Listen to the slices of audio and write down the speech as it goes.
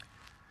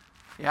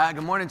Yeah,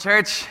 good morning,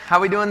 church. How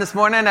we doing this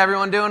morning?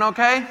 Everyone doing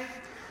okay?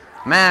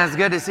 Man, it's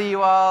good to see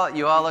you all.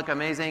 You all look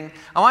amazing.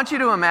 I want you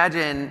to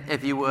imagine,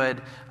 if you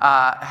would,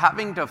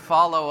 having to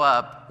follow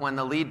up when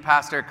the lead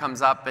pastor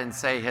comes up and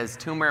say his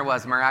tumor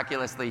was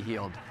miraculously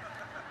healed.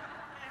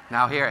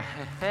 Now here,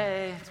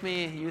 hey, it's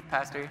me, youth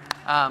pastor.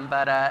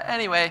 But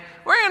anyway,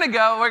 we're going to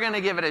go. We're going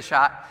to give it a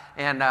shot.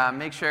 And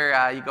make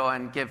sure you go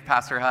and give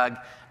Pastor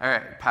Scott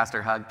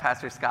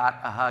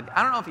a hug.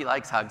 I don't know if he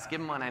likes hugs. Give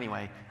him one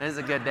anyway. This is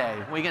a good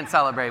day. We can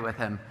celebrate with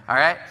him, all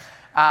right?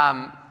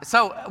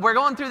 So we're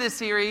going through this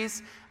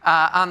series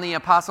on the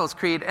Apostles'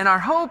 Creed, and our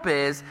hope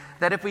is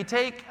that if we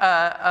take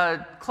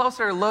a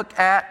closer look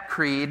at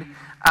Creed,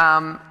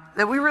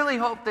 that we really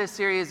hope this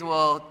series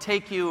will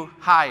take you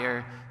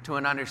higher to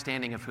an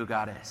understanding of who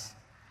God is.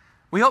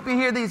 We hope you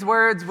hear these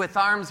words with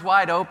arms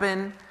wide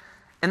open,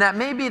 and that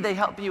maybe they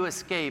help you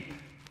escape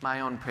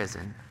my own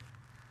prison.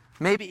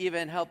 Maybe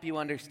even help you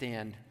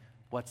understand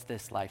what's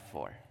this life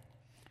for.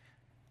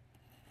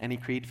 Any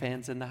Creed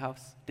fans in the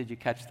house? Did you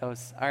catch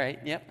those? All right,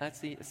 yep, I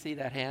see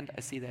that hand.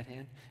 I see that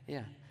hand.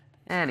 Yeah.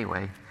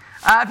 Anyway,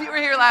 if you were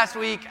here last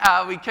week,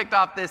 we kicked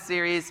off this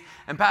series,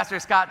 and Pastor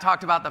Scott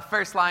talked about the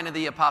first line of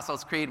the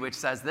Apostles' Creed, which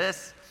says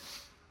this: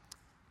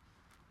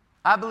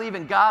 I believe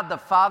in God the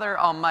Father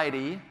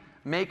Almighty,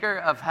 maker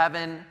of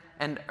heaven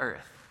and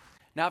earth.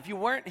 Now, if you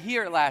weren't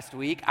here last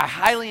week, I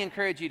highly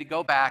encourage you to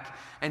go back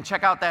and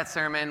check out that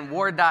sermon,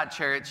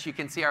 ward.church. You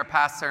can see our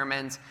past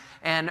sermons.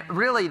 And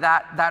really,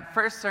 that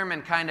first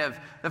sermon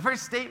the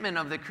first statement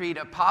of the Creed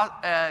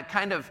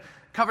kind of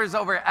covers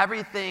over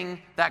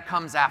everything that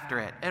comes after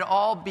it. It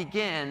all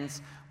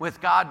begins with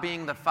God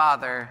being the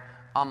Father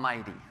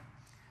Almighty.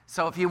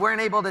 So if you weren't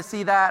able to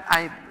see that,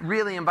 I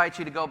really invite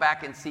you to go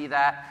back and see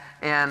that.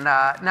 And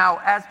now,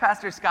 as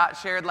Pastor Scott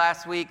shared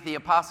last week, the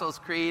Apostles'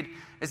 Creed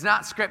is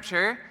not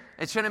Scripture.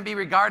 It shouldn't be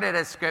regarded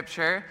as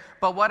Scripture,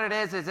 but what it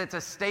is it's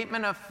a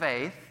statement of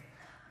faith,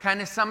 kind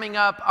of summing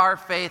up our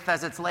faith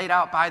as it's laid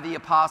out by the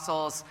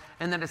apostles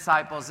and the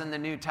disciples in the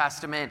New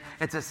Testament.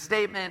 It's a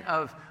statement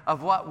of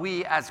what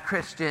we as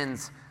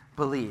Christians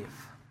believe.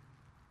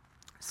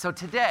 So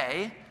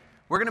today,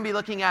 we're going to be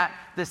looking at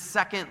the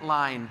second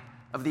line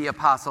of the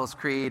Apostles'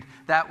 Creed,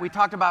 that we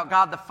talked about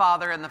God the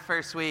Father in the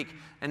first week,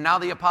 and now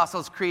the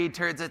Apostles' Creed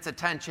turns its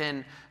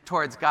attention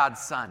towards God's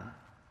Son.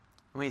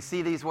 We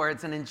see these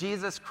words, and in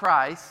Jesus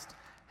Christ,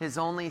 his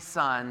only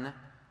Son,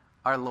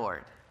 our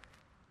Lord.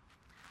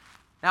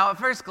 Now, at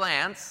first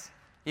glance,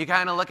 you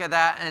kind of look at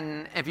that,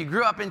 and if you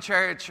grew up in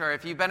church, or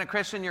if you've been a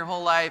Christian your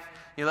whole life,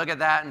 you look at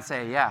that and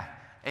say, yeah,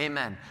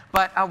 amen.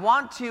 But I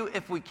want to,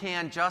 if we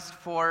can, just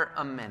for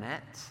a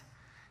minute,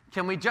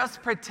 can we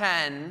just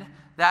pretend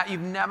that you've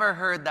never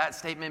heard that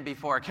statement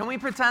before? Can we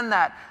pretend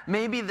that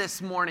maybe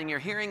this morning you're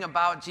hearing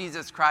about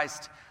Jesus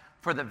Christ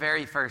for the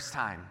very first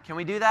time? Can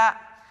we do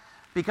that?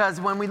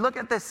 Because when we look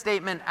at this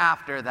statement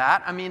after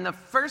that, the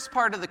first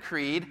part of the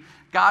Creed,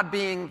 God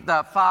being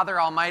the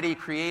Father Almighty,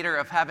 creator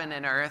of heaven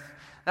and earth,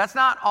 that's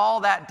not all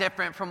that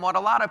different from what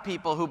a lot of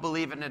people who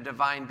believe in a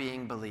divine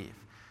being believe.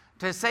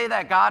 To say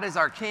that God is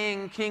our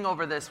king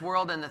over this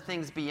world and the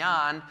things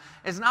beyond,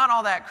 is not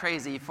all that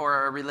crazy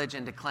for a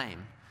religion to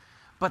claim.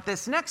 But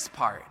this next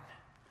part,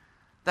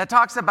 that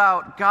talks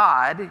about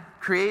God,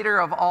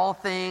 creator of all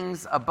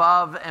things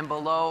above and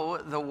below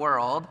the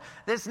world.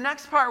 This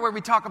next part where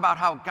we talk about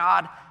how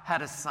God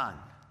had a son.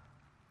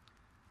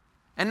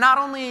 And not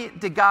only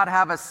did God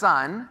have a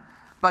son,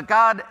 but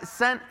God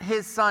sent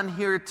his son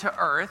here to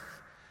earth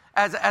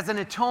as an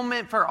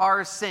atonement for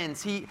our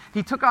sins. He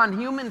took on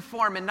human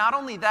form, and not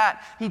only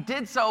that, he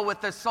did so with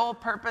the sole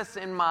purpose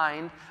in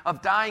mind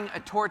of dying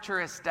a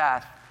torturous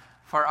death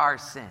for our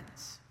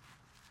sins.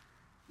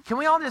 Can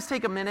we all just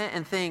take a minute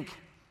and think,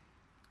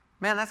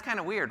 man, that's kind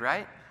of weird,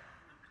 right?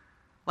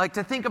 Like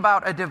to think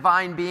about a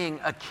divine being,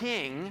 a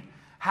king,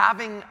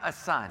 having a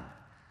son.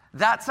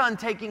 That son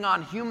taking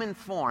on human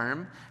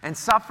form and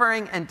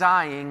suffering and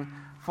dying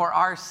for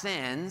our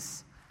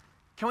sins.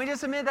 Can we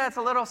just admit that's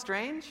a little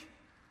strange?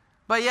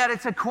 But yet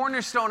it's a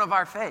cornerstone of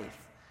our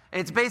faith.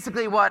 It's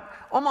basically what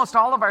almost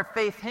all of our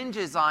faith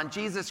hinges on: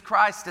 Jesus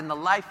Christ and the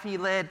life he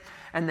led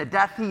and the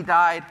death he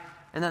died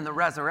and then the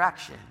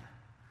resurrection.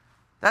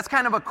 That's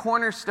kind of a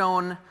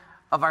cornerstone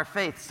of our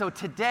faith. So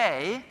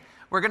today,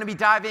 we're going to be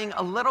diving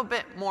a little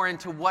bit more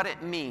into what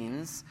it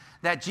means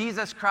that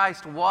Jesus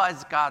Christ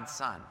was God's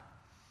Son.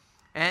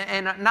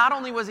 And not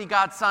only was he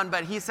God's Son,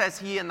 but he says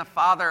he and the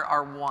Father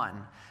are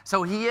one.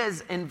 So he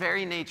is in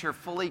very nature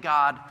fully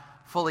God,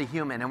 fully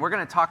human. And we're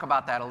going to talk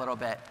about that a little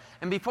bit.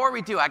 And before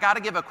we do, I got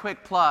to give a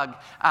quick plug.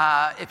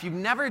 If you've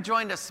never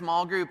joined a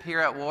small group here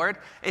at Ward,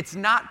 it's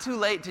not too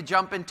late to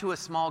jump into a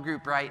small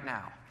group right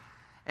now.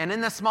 And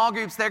in the small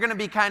groups, they're going to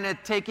be kind of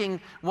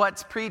taking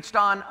what's preached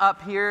on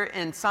up here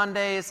in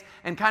Sundays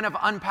and kind of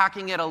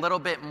unpacking it a little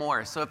bit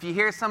more. So if you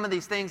hear some of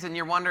these things and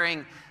you're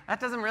wondering, that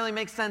doesn't really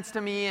make sense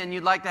to me, and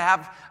you'd like to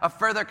have a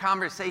further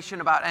conversation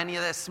about any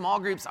of this, small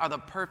groups are the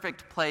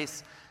perfect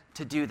place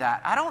to do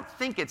that. I don't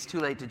think it's too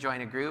late to join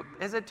a group.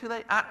 Is it too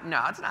late?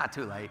 No, it's not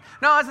too late.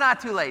 No, it's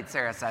not too late,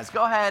 Sarah says.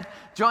 Go ahead,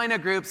 join a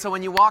group. So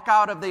when you walk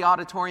out of the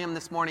auditorium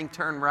this morning,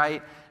 turn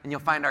right, and you'll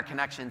find our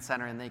Connection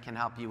Center, and they can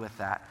help you with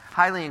that.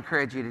 Highly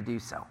encourage you to do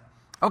so.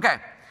 Okay,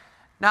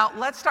 now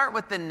let's start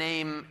with the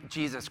name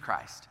Jesus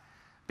Christ.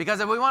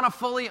 Because if we want to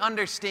fully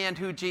understand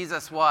who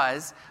Jesus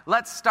was,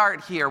 let's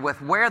start here with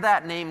where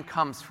that name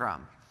comes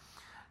from.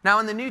 Now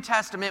in the New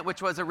Testament,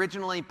 which was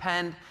originally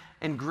penned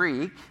in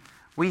Greek,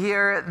 we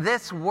hear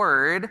this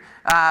word,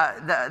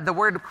 the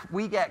word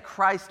we get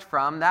Christ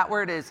from, that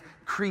word is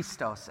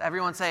Christos.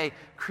 Everyone say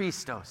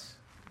Christos.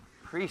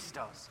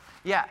 Christos.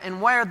 Yeah,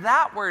 and where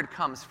that word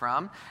comes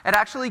from, it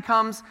actually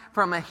comes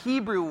from a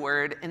Hebrew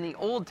word in the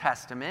Old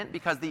Testament,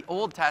 because the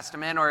Old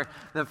Testament, or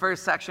the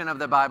first section of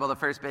the Bible, the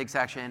first big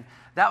section,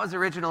 that was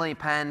originally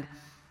penned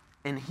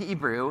in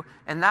Hebrew,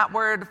 and that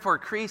word for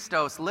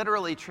Christos,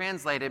 literally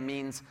translated,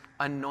 means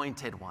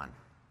anointed one.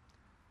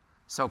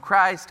 So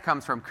Christ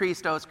comes from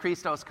Christos.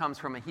 Christos comes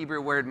from a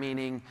Hebrew word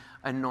meaning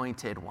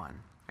anointed one.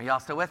 Are y'all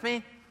still with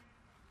me?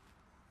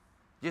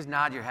 Just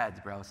nod your heads,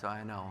 bro, so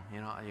I know.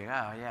 You know, you're,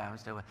 oh, yeah, I'm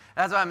still with.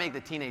 That's what I make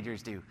the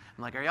teenagers do.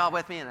 I'm like, are y'all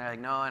with me? And they're like,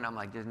 no. And I'm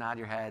like, just nod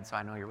your head so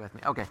I know you're with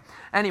me. Okay.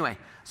 Anyway,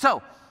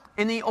 so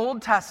in the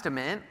Old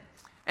Testament,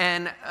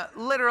 and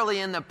literally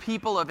in the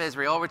people of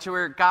Israel, which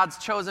were God's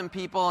chosen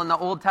people, and the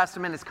Old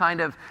Testament is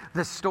kind of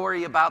the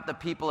story about the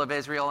people of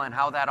Israel and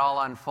how that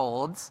all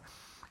unfolds.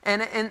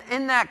 And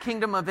in that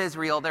kingdom of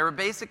Israel, there were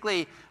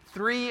basically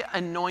 3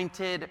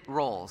 anointed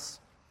roles.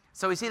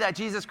 So we see that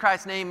Jesus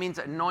Christ's name means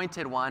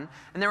anointed one.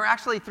 And there were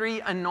actually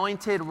 3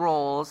 anointed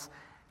roles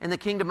in the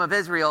kingdom of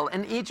Israel.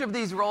 And each of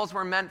these roles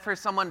were meant for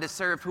someone to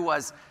serve who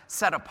was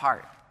set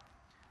apart.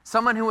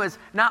 Someone who was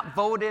not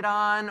voted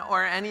on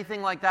or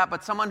anything like that,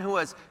 but someone who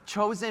was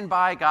chosen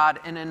by God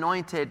and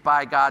anointed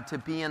by God to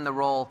be in the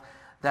role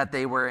that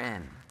they were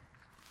in.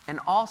 And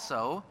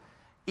also,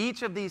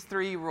 each of these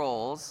 3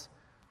 roles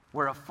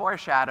were a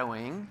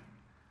foreshadowing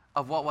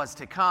of what was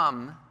to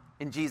come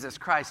in Jesus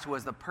Christ, who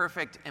was the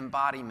perfect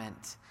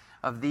embodiment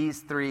of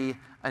these 3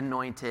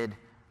 anointed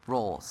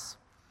roles.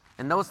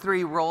 And those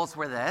 3 roles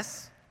were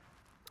this: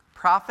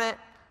 prophet,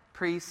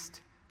 priest,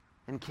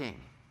 and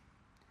king.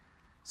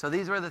 So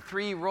these were the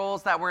 3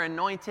 roles that were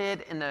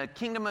anointed in the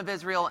kingdom of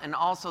Israel, and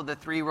also the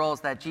 3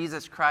 roles that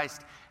Jesus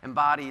Christ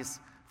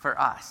embodies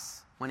for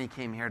us when he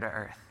came here to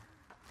earth.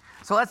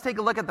 So let's take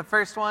a look at the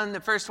first one. The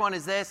first one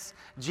is this: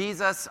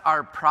 Jesus,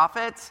 our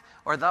prophet,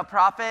 or the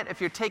prophet.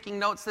 If you're taking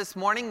notes this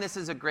morning, this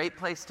is a great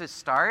place to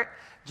start.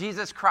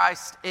 Jesus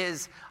Christ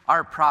is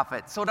our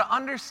prophet. So to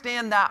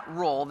understand that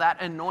role, that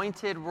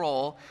anointed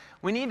role,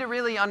 we need to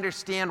really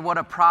understand what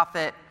a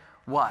prophet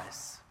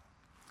was.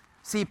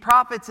 See,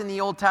 prophets in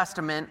the Old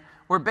Testament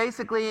were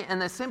basically, in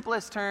the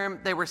simplest term,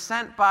 they were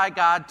sent by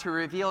God to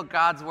reveal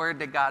God's word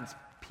to God's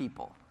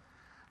people.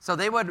 So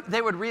they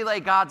would relay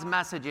God's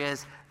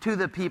messages to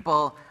the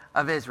people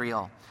of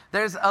Israel.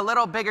 There's a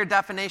little bigger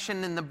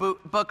definition in the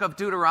book of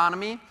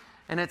Deuteronomy,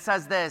 and it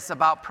says this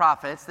about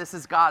prophets. This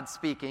is God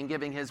speaking,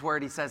 giving his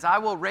word. He says, I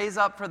will raise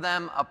up for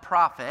them a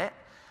prophet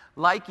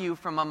like you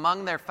from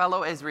among their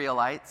fellow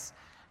Israelites,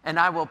 and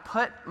I will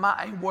put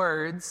my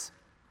words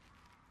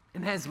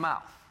in his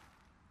mouth.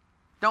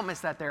 Don't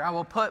miss that there. I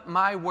will put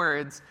my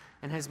words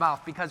in his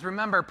mouth. Because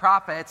remember,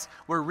 prophets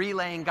were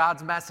relaying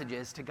God's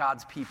messages to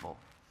God's people.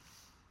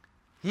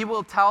 He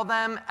will tell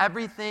them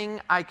everything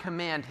I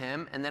command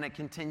him. And then it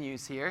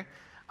continues here.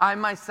 I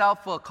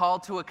myself will call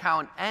to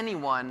account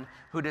anyone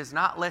who does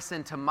not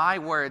listen to my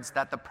words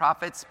that the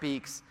prophet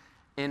speaks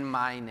in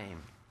my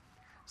name.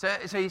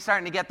 So you're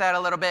starting to get that a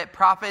little bit.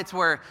 Prophets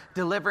were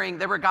delivering,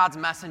 they were God's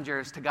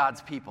messengers to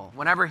God's people.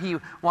 Whenever he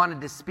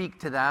wanted to speak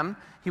to them,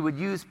 he would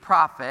use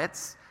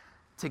prophets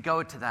to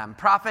go to them.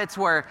 Prophets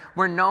were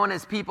known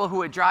as people who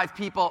would drive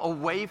people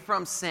away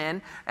from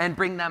sin and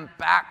bring them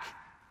back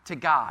to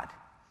God.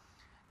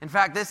 In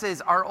fact, this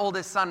is our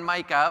oldest son,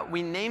 Micah.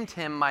 We named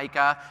him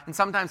Micah, and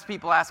sometimes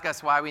people ask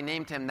us why we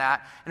named him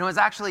that. And it was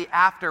actually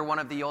after one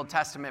of the Old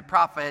Testament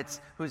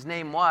prophets whose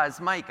name was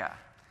Micah.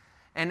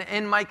 And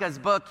in Micah's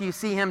book, you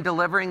see him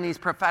delivering these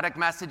prophetic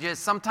messages.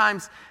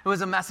 Sometimes it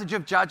was a message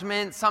of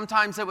judgment.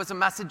 Sometimes it was a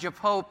message of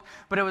hope.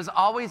 But it was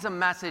always a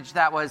message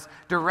that was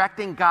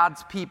directing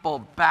God's people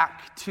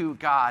back to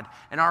God.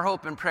 And our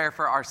hope and prayer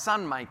for our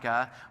son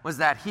Micah was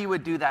that he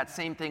would do that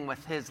same thing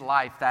with his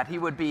life, that he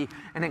would be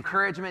an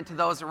encouragement to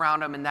those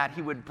around him, and that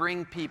he would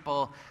bring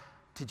people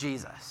to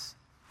Jesus.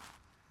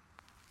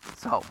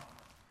 So,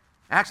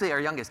 actually, our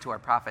youngest two are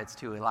prophets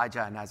too,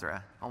 Elijah and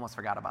Ezra. Almost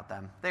forgot about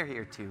them. They're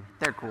here too.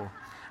 They're cool.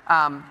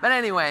 But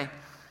anyway,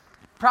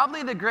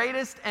 probably the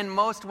greatest and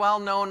most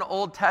well-known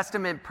Old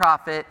Testament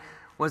prophet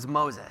was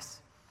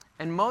Moses.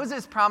 And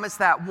Moses promised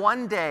that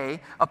one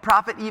day a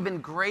prophet even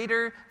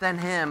greater than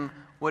him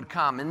would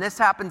come. And this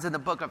happens in the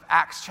book of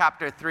Acts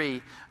chapter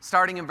 3.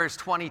 Starting in verse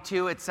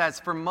 22, it says,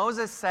 For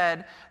Moses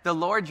said, the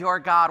Lord your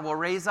God will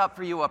raise up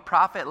for you a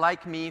prophet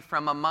like me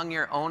from among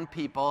your own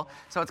people.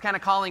 So it's kind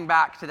of calling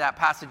back to that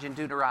passage in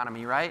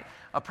Deuteronomy, right?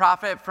 A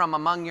prophet from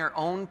among your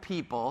own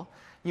people.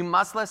 You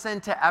must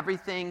listen to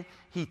everything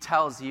he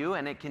tells you,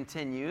 and it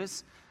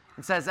continues.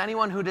 It says,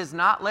 anyone who does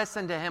not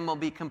listen to him will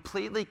be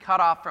completely cut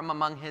off from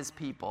among his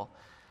people.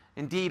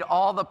 Indeed,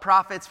 all the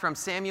prophets from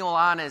Samuel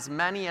on, as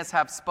many as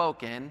have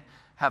spoken,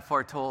 have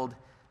foretold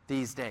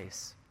these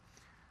days.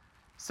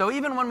 So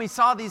even when we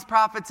saw these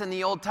prophets in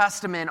the Old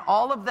Testament,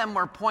 all of them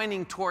were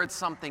pointing towards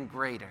something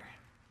greater.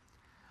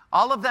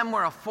 All of them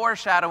were a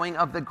foreshadowing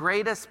of the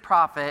greatest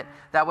prophet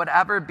that would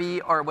ever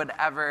be or would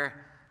ever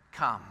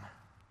come.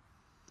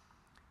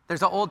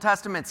 There's an Old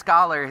Testament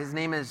scholar, his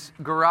name is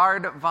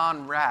Gerard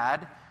von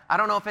Rad. I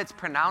don't know if it's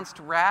pronounced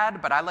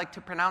Rad, but I like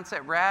to pronounce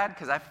it Rad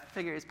because I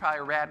figure he's probably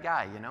a rad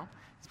guy, you know?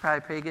 He's probably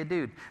a pretty good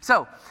dude.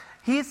 So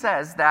he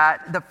says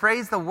that the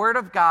phrase, the Word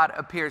of God,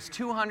 appears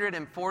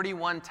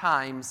 241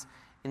 times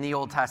in the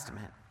Old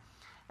Testament.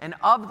 And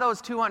of those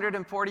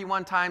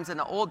 241 times in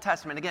the Old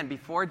Testament, again,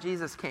 before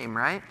Jesus came,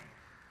 right?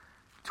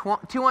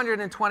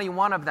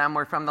 221 of them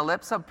were from the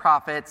lips of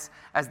prophets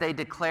as they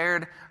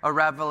declared a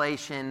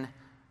revelation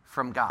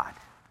from God.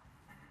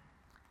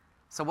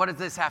 So what does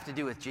this have to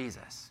do with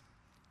Jesus?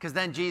 Because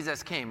then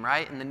Jesus came,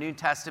 right? In the New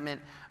Testament,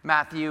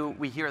 Matthew,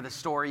 we hear the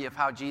story of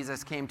how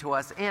Jesus came to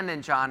us, and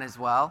in John as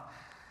well.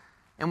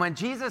 And when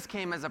Jesus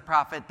came as a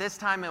prophet, this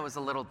time it was a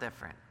little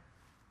different.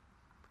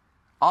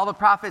 All the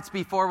prophets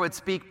before would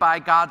speak by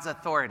God's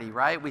authority,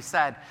 right? We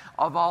said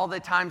of all the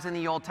times in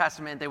the Old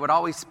Testament, they would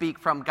always speak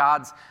from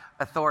God's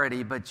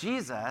authority. But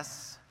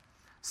Jesus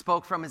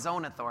spoke from his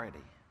own authority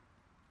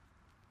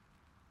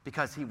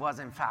because he was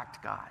in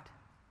fact God.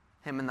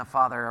 Him and the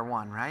Father are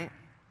one, right?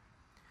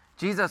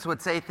 Jesus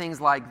would say things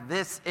like,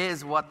 this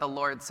is what the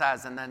Lord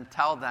says, and then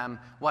tell them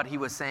what he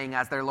was saying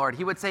as their Lord.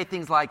 He would say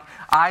things like,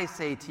 I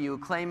say to you,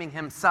 claiming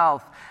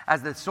himself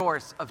as the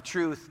source of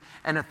truth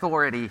and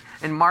authority.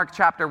 In Mark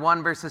chapter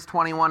 1, verses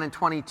 21 and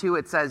 22,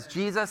 it says,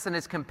 Jesus and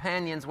his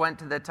companions went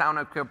to the town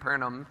of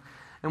Capernaum,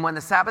 and when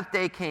the Sabbath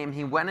day came,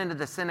 he went into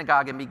the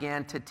synagogue and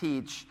began to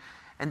teach.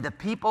 And the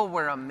people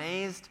were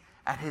amazed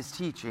at his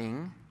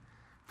teaching,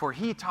 for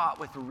he taught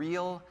with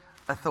real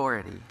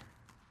authority,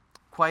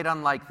 quite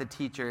unlike the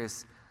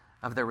teachers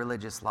of the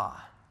religious law.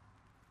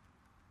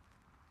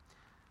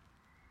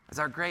 As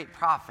our great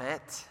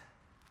prophet,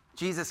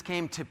 Jesus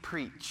came to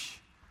preach,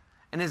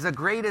 and is the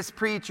greatest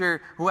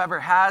preacher who ever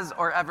has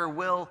or ever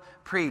will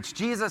preach.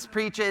 Jesus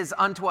preaches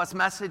unto us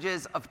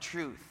messages of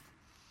truth,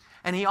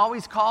 and he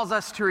always calls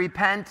us to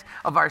repent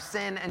of our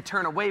sin and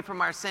turn away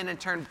from our sin and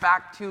turn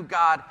back to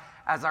God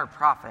as our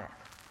prophet.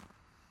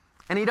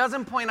 And he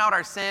doesn't point out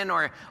our sin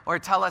or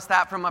tell us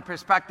that from a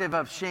perspective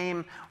of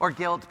shame or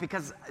guilt,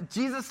 because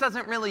Jesus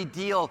doesn't really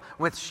deal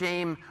with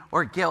shame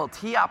or guilt.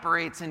 He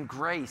operates in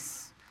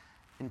grace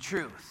and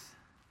truth.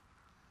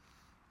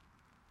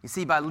 You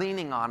see, by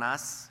leaning on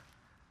us,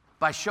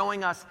 by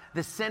showing us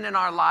the sin in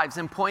our lives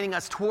and pointing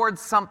us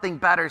towards something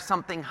better,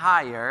 something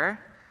higher,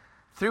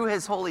 through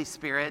his Holy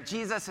Spirit,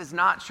 Jesus is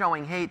not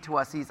showing hate to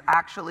us. He's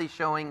actually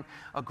showing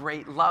a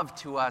great love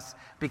to us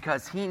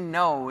because he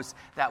knows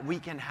that we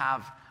can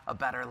have a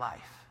better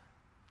life.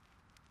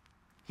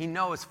 He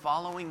knows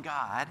following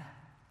God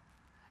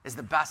is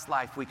the best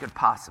life we could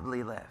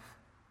possibly live.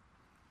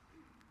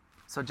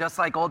 So just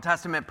like Old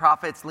Testament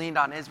prophets leaned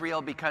on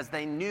Israel because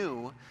they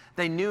knew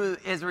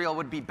Israel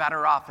would be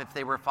better off if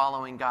they were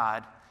following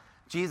God,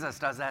 Jesus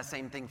does that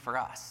same thing for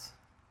us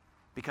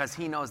because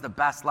he knows the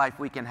best life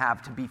we can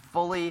have, to be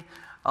fully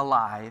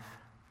alive,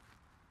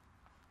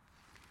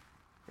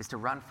 is to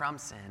run from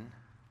sin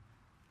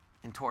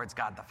and towards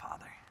God the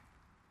Father.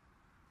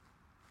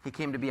 He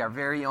came to be our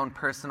very own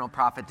personal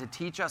prophet, to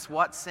teach us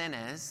what sin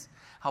is,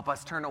 help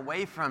us turn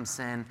away from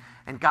sin,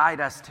 and guide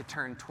us to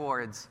turn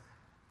towards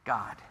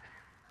God.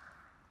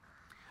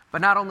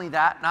 But not only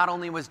that, not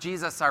only was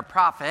Jesus our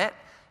prophet,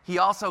 he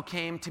also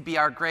came to be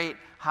our great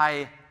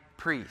high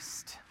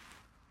priest.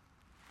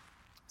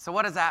 So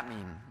what does that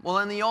mean? Well,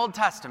 in the Old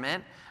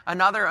Testament,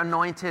 another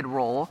anointed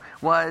role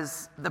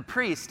was the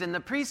priest. And the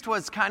priest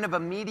was kind of a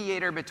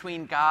mediator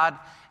between God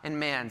and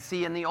man.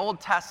 See, in the Old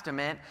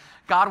Testament,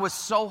 God was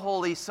so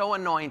holy, so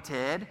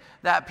anointed,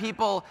 that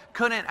people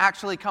couldn't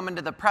actually come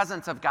into the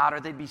presence of God, or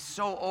they'd be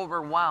so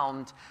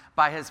overwhelmed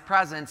by his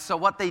presence. So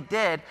what they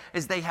did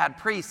is they had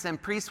priests,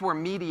 and priests were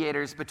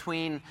mediators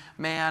between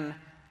man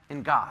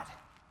and God.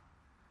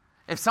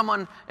 If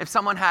someone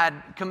had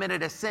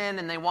committed a sin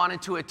and they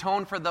wanted to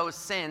atone for those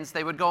sins,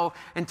 they would go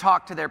and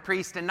talk to their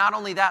priest. And not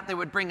only that, they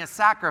would bring a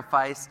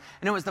sacrifice,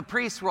 and it was the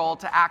priest's role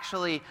to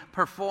actually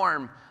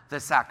perform the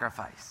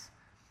sacrifice.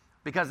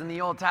 Because in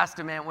the Old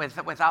Testament,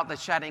 without the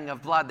shedding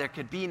of blood, there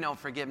could be no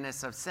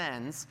forgiveness of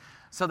sins.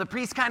 So the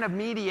priest kind of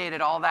mediated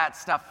all that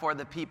stuff for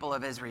the people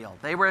of Israel.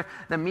 They were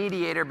the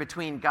mediator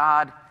between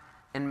God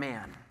and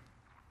man.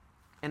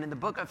 And in the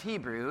book of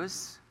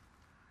Hebrews,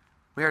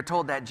 we are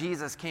told that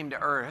Jesus came to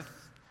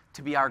earth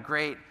to be our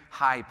great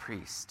high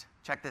priest.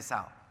 Check this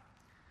out.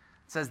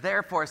 It says,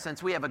 therefore,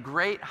 since we have a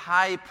great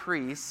high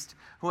priest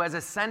who has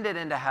ascended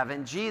into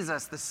heaven,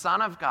 Jesus, the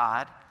Son of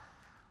God,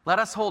 let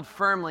us hold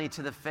firmly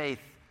to the faith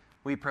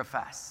we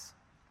profess.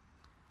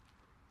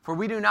 For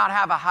we do not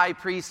have a high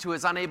priest who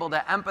is unable to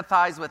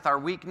empathize with our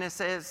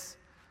weaknesses,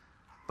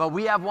 But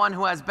we have one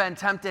who has been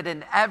tempted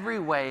in every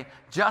way,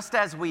 just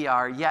as we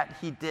are, yet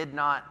he did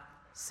not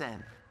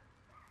sin.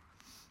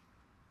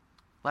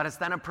 Let us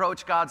then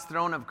approach God's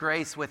throne of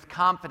grace with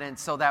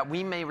confidence so that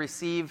we may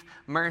receive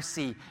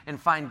mercy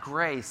and find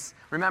grace.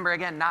 Remember,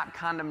 again, not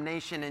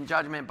condemnation and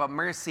judgment, but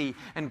mercy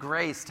and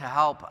grace to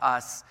help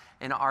us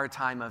in our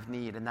time of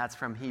need. And that's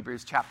from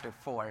Hebrews chapter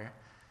 4,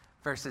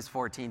 verses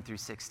 14 through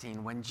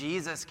 16. When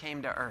Jesus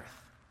came to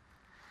earth,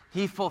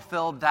 he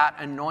fulfilled that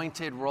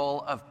anointed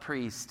role of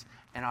priest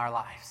in our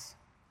lives.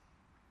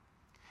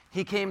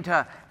 He came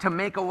to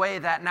make a way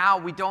that now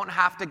we don't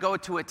have to go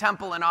to a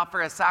temple and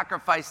offer a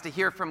sacrifice to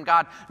hear from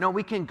God. No,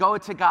 we can go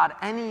to God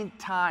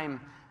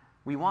anytime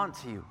we want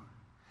to.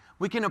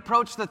 We can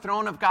approach the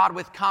throne of God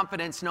with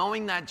confidence,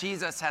 knowing that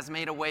Jesus has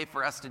made a way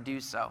for us to do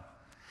so.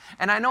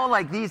 And I know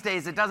like these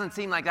days it doesn't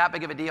seem like that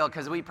big of a deal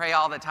because we pray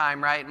all the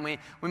time, right? And we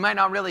might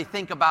not really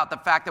think about the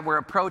fact that we're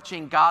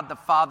approaching God the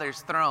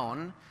Father's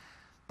throne.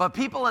 But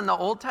people in the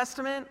Old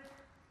Testament,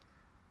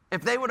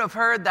 if they would have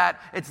heard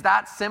that it's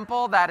that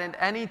simple, that at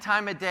any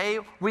time of day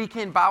we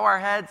can bow our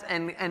heads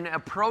and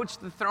approach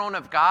the throne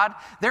of God,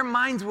 their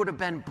minds would have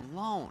been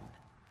blown.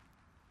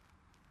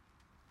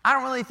 I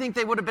don't really think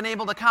they would have been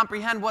able to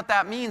comprehend what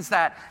that means,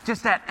 that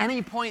just at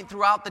any point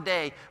throughout the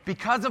day,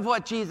 because of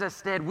what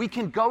Jesus did, we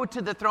can go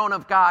to the throne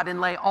of God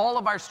and lay all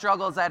of our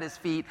struggles at his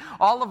feet,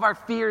 all of our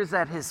fears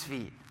at his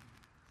feet.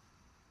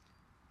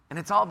 And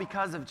it's all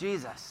because of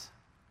Jesus,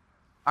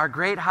 our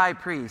great high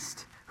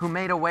priest, who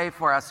made a way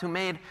for us, who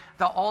made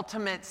the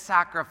ultimate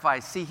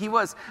sacrifice. See,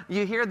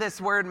 you hear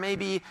this word,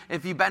 maybe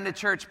if you've been to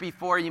church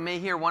before, you may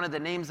hear one of the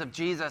names of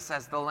Jesus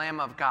as the Lamb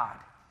of God.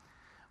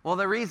 Well,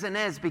 the reason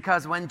is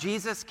because when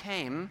Jesus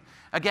came,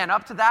 again,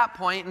 up to that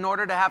point, in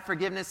order to have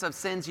forgiveness of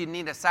sins, you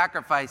need a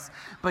sacrifice.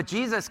 But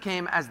Jesus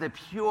came as the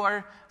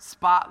pure,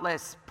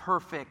 spotless,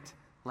 perfect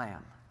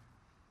Lamb.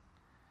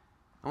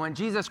 And when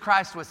Jesus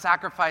Christ was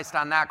sacrificed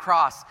on that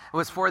cross, it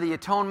was for the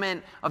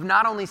atonement of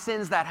not only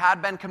sins that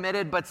had been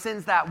committed, but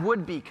sins that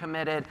would be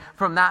committed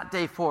from that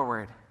day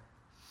forward.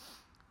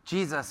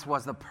 Jesus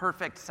was the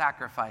perfect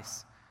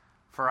sacrifice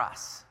for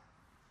us.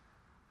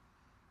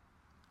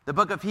 The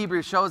book of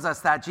Hebrews shows us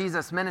that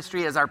Jesus'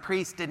 ministry as our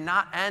priest did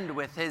not end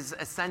with his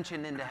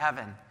ascension into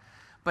heaven,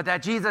 but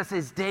that Jesus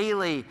is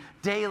daily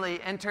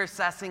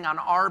intercessing on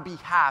our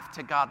behalf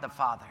to God the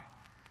Father.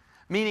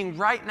 Meaning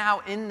right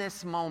now in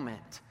this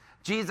moment,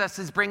 Jesus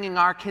is bringing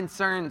our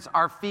concerns,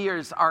 our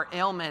fears, our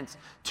ailments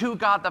to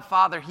God the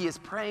Father. He is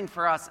praying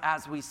for us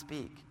as we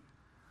speak.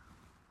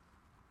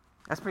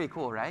 That's pretty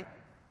cool, right?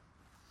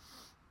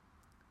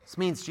 This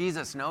means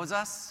Jesus knows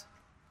us.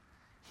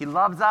 He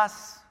loves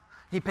us.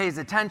 He pays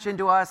attention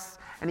to us,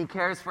 and he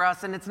cares for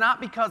us. And it's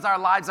not because our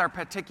lives are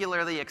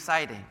particularly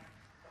exciting.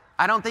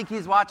 I don't think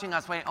he's watching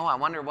us wait, I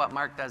wonder what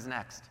Mark does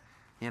next,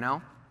 you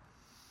know?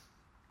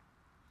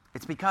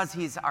 It's because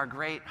he's our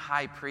great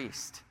high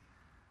priest,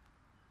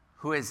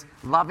 who is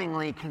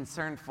lovingly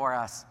concerned for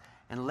us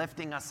and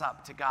lifting us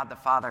up to God the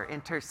Father,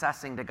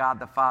 intercessing to God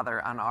the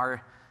Father on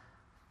our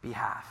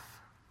behalf.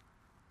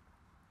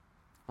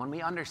 When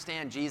we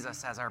understand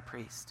Jesus as our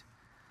priest,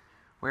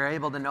 we're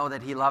able to know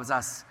that he loves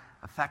us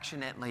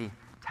affectionately,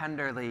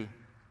 tenderly,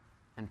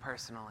 and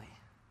personally.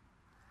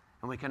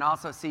 And we can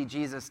also see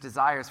Jesus'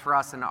 desires for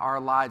us in our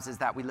lives is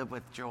that we live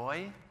with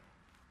joy,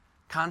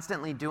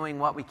 constantly doing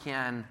what we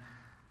can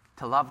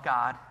to love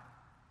God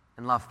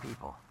and love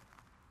people.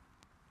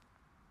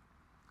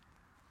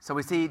 So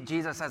we see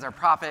Jesus as our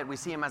prophet. We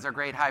see him as our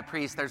great high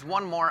priest. There's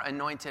one more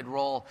anointed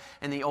role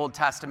in the Old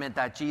Testament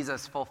that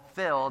Jesus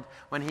fulfilled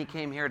when he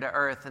came here to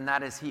earth, and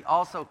that is he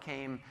also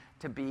came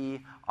to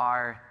be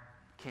our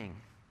king.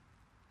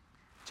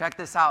 Check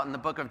this out in the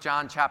book of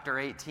John, chapter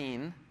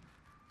 18.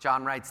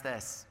 John writes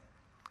this,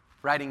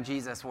 writing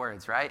Jesus'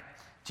 words, right?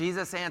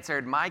 Jesus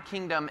answered, "My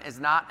kingdom is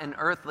not an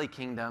earthly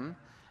kingdom.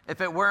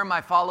 If it were,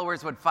 my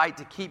followers would fight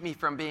to keep me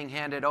from being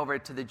handed over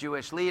to the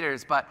Jewish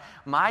leaders, but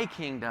my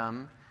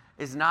kingdom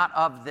is not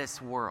of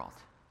this world."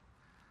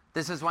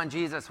 This is when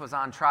Jesus was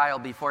on trial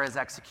before his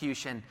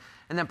execution.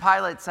 And then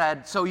Pilate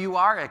said, "So you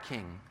are a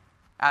king?"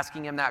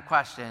 asking him that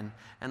question.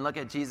 And look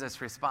at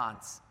Jesus'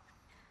 response.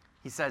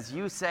 He says,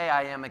 "You say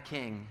I am a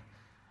king.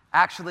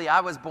 Actually,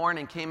 I was born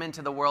and came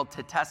into the world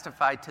to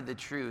testify to the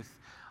truth.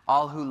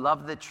 All who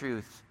love the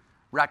truth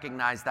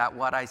recognize that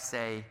what I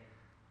say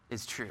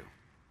is true."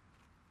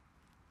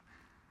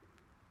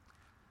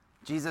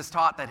 Jesus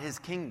taught that his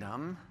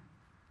kingdom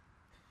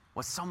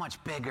was so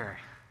much bigger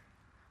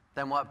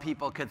than what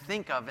people could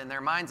think of in their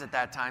minds at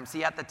that time.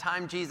 See, at the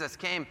time Jesus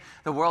came,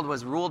 the world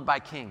was ruled by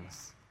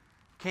kings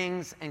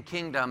and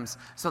kingdoms.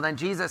 So then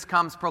Jesus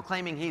comes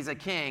proclaiming he's a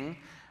king,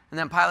 and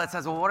then Pilate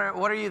says, "Well,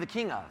 what are you the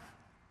king of?"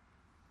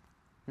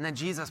 And then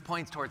Jesus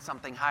points towards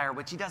something higher,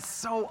 which he does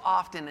so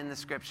often in the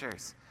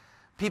scriptures.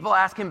 People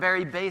ask him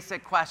very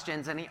basic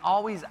questions, and he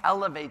always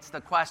elevates the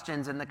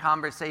questions and the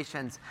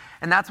conversations.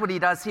 And that's what he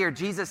does here.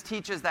 Jesus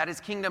teaches that his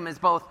kingdom is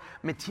both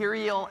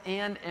material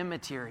and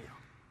immaterial.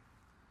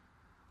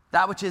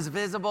 that which is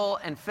visible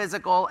and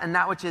physical, and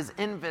that which is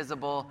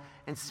invisible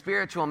and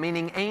spiritual,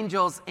 meaning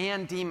angels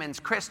and demons,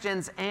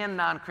 Christians and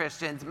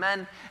non-Christians,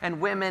 men and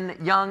women,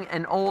 young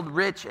and old,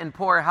 rich and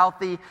poor,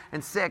 healthy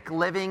and sick,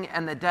 living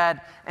and the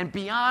dead. And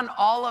beyond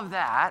all of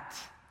that,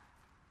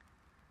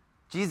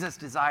 Jesus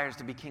desires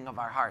to be king of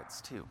our hearts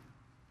too.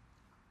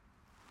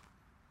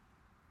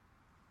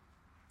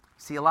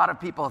 See, a lot of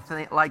people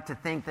like to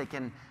think they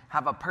can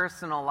have a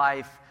personal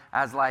life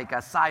as like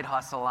a side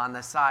hustle on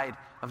the side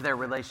of their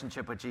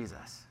relationship with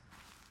Jesus.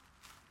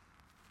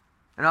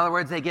 In other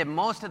words, they give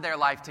most of their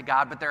life to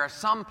God, but there are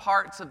some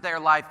parts of their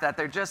life that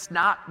they're just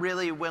not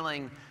really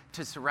willing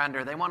to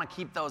surrender. They want to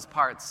keep those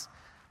parts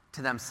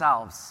to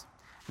themselves.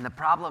 And the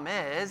problem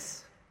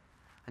is,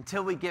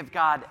 until we give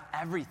God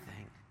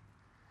everything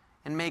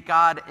and make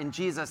God and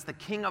Jesus the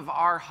king of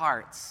our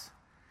hearts,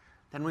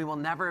 then we will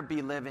never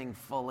be living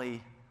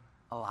fully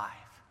alive.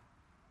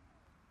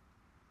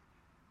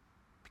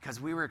 Because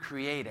we were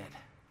created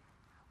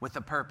with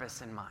a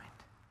purpose in mind.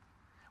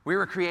 We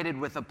were created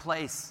with a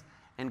place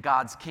in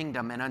God's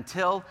kingdom. And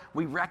until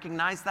we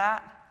recognize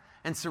that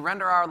and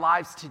surrender our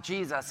lives to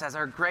Jesus as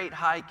our great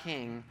high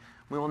king,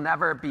 we will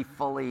never be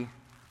fully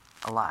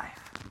alive.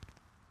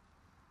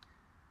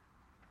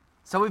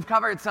 So we've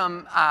covered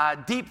some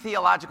deep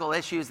theological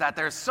issues that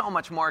there's so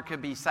much more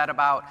could be said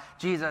about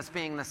Jesus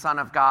being the Son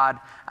of God.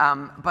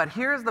 But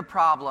here's the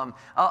problem.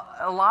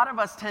 A lot of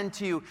us tend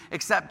to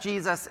accept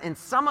Jesus in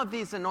some of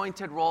these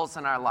anointed roles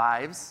in our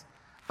lives,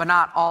 but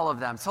not all of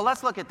them. So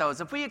let's look at those.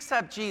 If we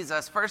accept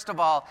Jesus, first of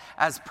all,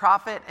 as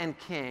prophet and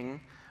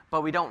king,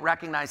 but we don't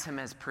recognize him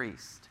as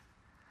priest,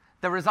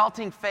 the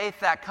resulting faith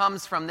that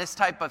comes from this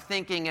type of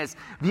thinking is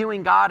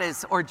viewing God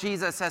or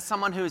Jesus as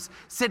someone who's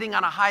sitting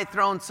on a high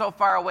throne so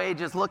far away,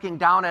 just looking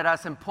down at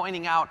us and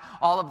pointing out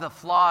all of the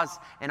flaws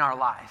in our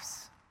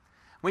lives.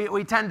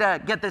 We tend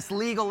to get this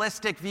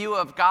legalistic view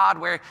of God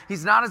where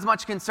he's not as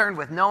much concerned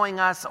with knowing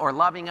us or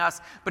loving us,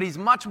 but he's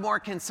much more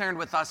concerned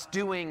with us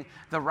doing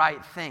the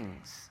right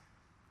things.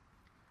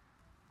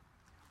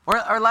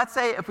 Or let's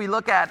say if we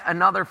look at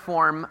another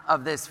form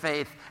of this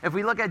faith, if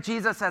we look at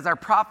Jesus as our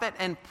prophet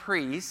and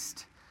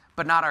priest,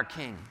 but not our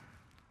king.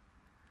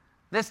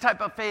 This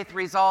type of faith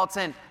results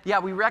in,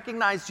 we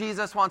recognize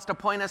Jesus wants to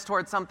point us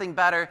towards something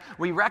better.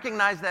 We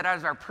recognize that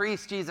as our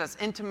priest, Jesus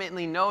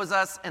intimately knows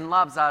us and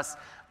loves us,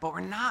 but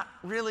we're not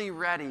really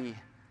ready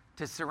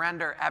to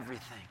surrender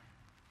everything.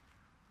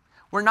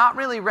 We're not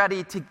really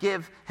ready to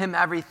give him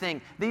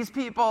everything. These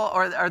people,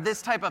 or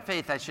this type of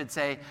faith, I should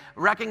say,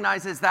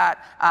 recognizes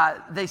that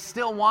they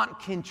still want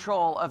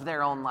control of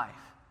their own life.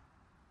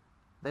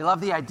 They love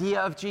the idea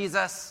of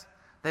Jesus.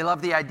 They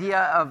love the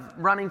idea of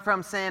running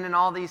from sin and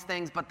all these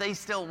things, but they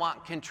still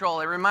want control.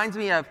 It reminds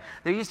me of,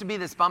 there used to be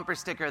this bumper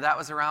sticker that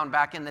was around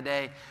back in the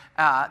day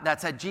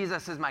that said,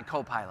 "Jesus is my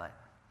co-pilot."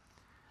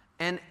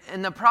 And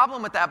the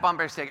problem with that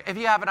bumper sticker, if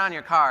you have it on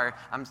your car,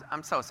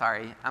 I'm so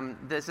sorry.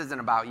 This isn't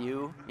about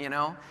you,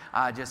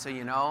 just so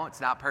you know,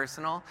 it's not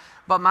personal.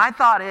 But my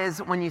thought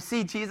is, when you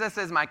see Jesus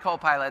as my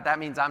co-pilot, that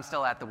means I'm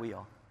still at the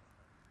wheel.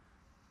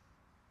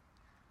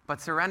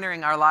 But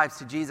surrendering our lives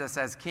to Jesus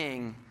as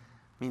king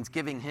means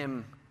giving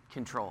him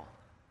control,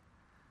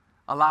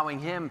 allowing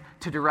him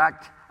to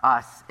direct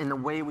us in the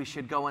way we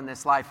should go in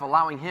this life,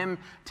 allowing him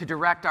to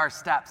direct our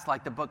steps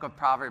like the book of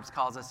Proverbs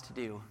calls us to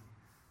do.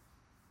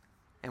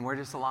 And we're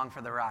just along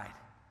for the ride.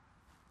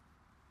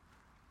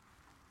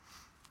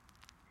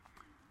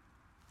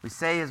 We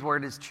say his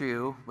word is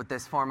true with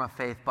this form of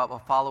faith, but we'll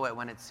follow it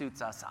when it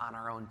suits us on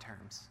our own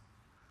terms.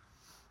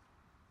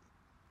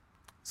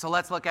 So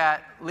let's look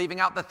at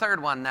leaving out the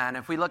third one then.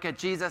 If we look at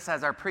Jesus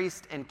as our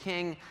priest and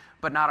king,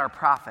 but not our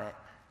prophet,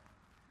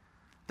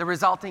 the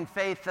resulting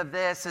faith of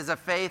this is a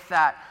faith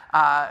that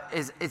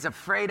is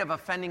afraid of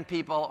offending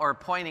people or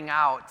pointing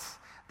out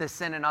the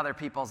sin in other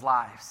people's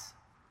lives.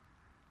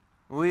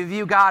 We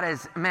view God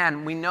as,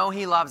 man, we know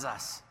he loves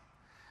us.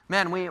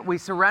 Man, we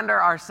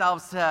surrender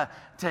ourselves to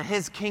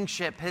his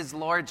kingship, his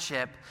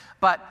lordship,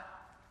 but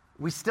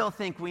we still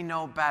think we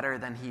know better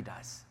than he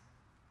does.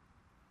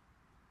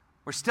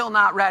 We're still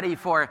not ready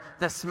for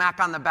the smack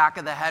on the back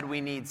of the head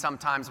we need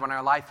sometimes when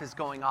our life is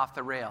going off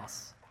the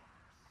rails.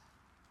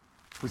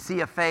 We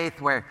see a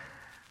faith where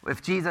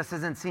if Jesus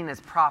isn't seen as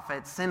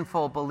prophet,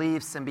 sinful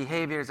beliefs and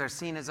behaviors are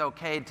seen as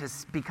okay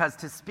because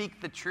to speak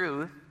the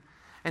truth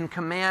and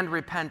command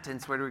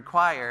repentance would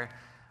require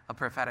a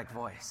prophetic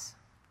voice.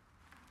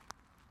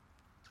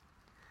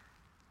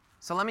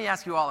 So let me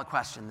ask you all a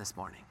question this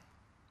morning.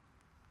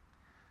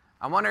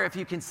 I wonder if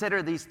you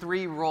consider these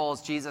three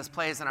roles Jesus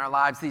plays in our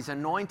lives, these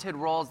anointed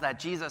roles that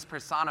Jesus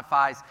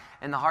personifies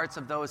in the hearts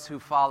of those who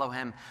follow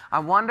him. I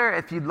wonder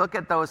if you look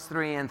at those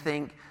three and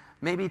think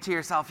maybe to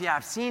yourself,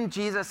 I've seen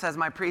Jesus as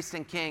my priest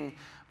and king,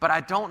 but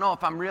I don't know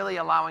if I'm really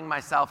allowing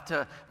myself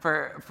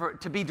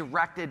to be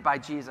directed by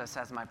Jesus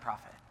as my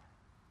prophet.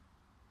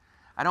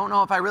 I don't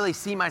know if I really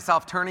see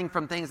myself turning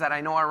from things that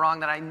I know are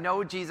wrong, that I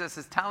know Jesus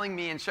is telling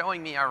me and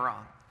showing me are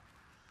wrong.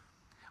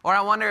 Or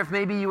I wonder if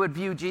maybe you would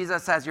view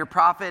Jesus as your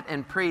prophet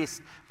and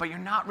priest, but you're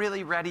not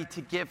really ready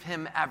to give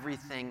him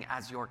everything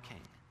as your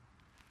king.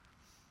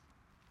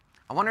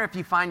 I wonder if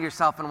you find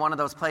yourself in one of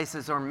those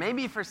places, or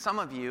maybe for some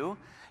of you,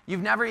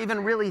 you've never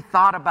even really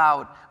thought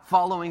about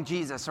following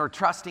Jesus or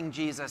trusting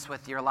Jesus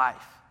with your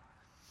life.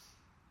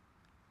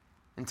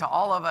 And to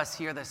all of us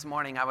here this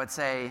morning, I would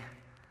say,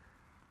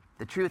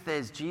 the truth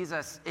is,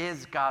 Jesus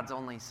is God's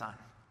only Son.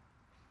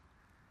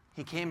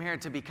 He came here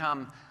to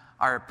become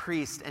our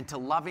priest and to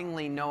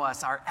lovingly know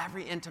us. Our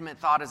every intimate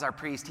thought is our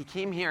priest. He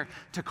came here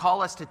to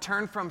call us to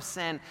turn from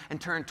sin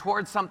and turn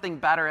towards something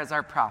better as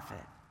our prophet.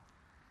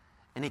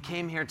 And he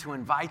came here to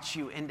invite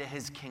you into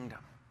his kingdom,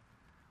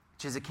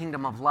 which is a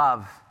kingdom of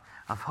love,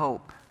 of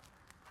hope,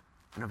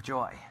 and of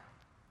joy.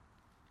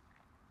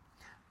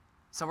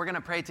 So we're going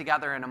to pray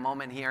together in a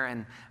moment here,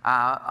 and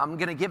I'm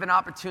going to give an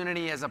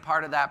opportunity as a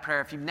part of that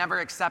prayer. If you've never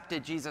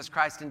accepted Jesus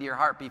Christ into your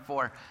heart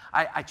before,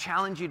 I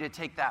challenge you to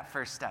take that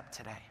first step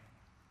today.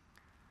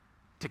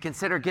 To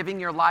consider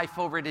giving your life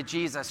over to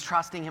Jesus,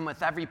 trusting him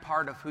with every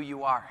part of who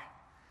you are.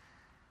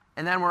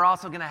 And then we're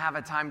also going to have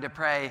a time to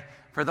pray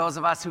for those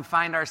of us who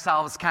find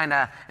ourselves kind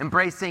of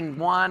embracing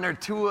one or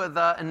two of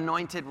the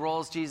anointed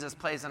roles Jesus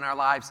plays in our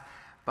lives,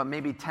 but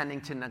maybe tending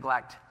to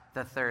neglect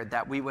the third,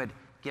 that we would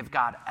give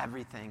God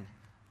everything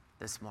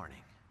this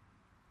morning.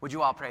 Would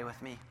you all pray with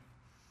me?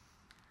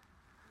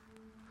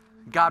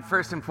 God,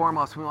 first and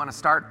foremost, we want to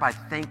start by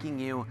thanking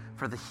you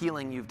for the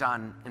healing you've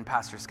done in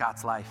Pastor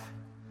Scott's life.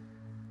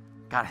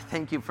 God, I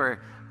thank you for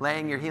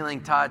laying your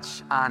healing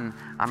touch on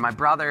my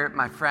brother,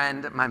 my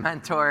friend, my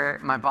mentor,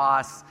 my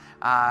boss.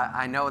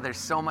 I know there's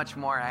so much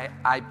more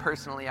I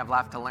personally have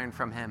left to learn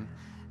from him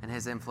and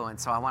his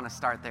influence. So I want to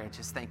start there,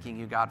 just thanking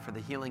you, God, for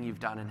the healing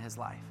you've done in his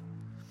life.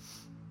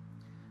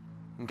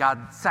 And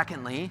God,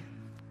 secondly,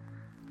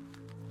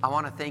 I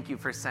want to thank you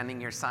for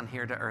sending your son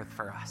here to earth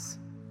for us.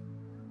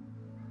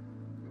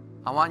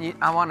 I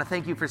want to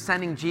thank you for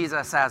sending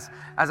Jesus as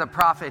a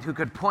prophet who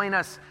could point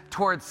us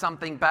towards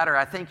something better.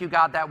 I thank you,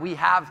 God, that we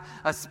have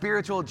a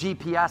spiritual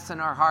GPS in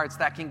our hearts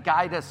that can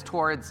guide us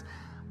towards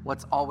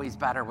what's always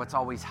better, what's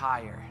always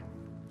higher,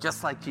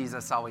 just like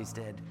Jesus always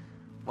did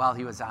while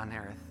he was on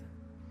earth.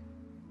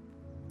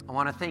 I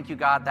want to thank you,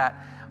 God,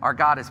 that our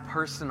God is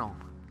personal.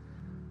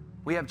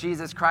 We have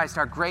Jesus Christ,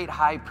 our great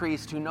high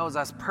priest, who knows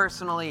us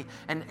personally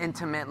and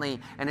intimately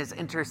and is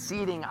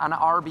interceding on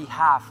our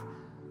behalf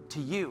to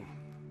you.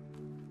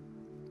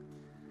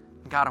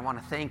 God, I want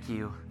to thank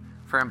you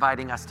for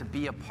inviting us to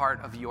be a part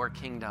of your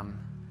kingdom,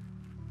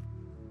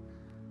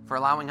 for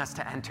allowing us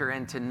to enter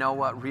in, to know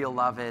what real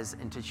love is,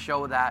 and to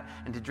show that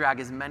and to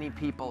drag as many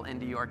people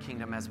into your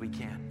kingdom as we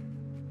can.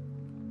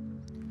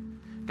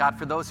 God,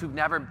 for those who've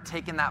never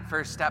taken that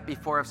first step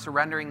before of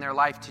surrendering their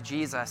life to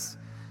Jesus,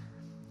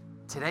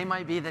 today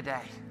might be the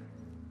day.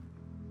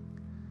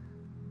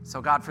 So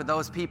God, for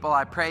those people,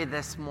 I pray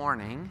this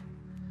morning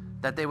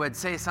that they would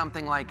say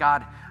something like,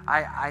 God,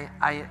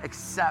 I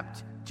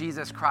accept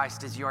Jesus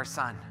Christ is your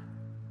son.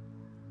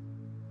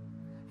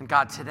 And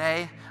God,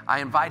 today I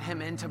invite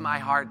him into my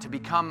heart to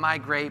become my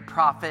great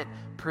prophet,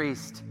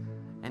 priest,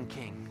 and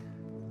king.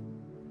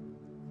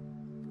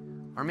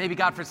 Or maybe,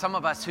 God, for some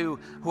of us who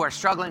are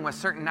struggling with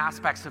certain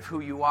aspects of who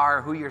you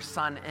are, who your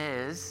son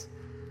is,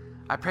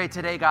 I pray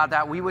today, God,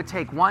 that we would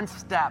take one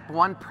step,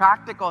 one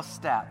practical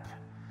step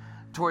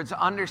towards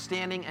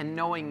understanding and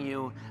knowing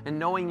you and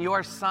knowing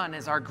your son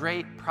is our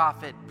great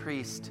prophet,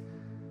 priest,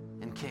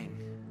 and king.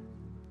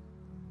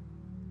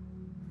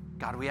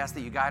 God, we ask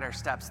that you guide our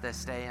steps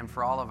this day and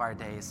for all of our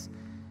days.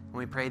 And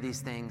we pray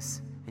these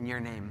things in your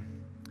name.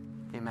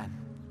 Amen.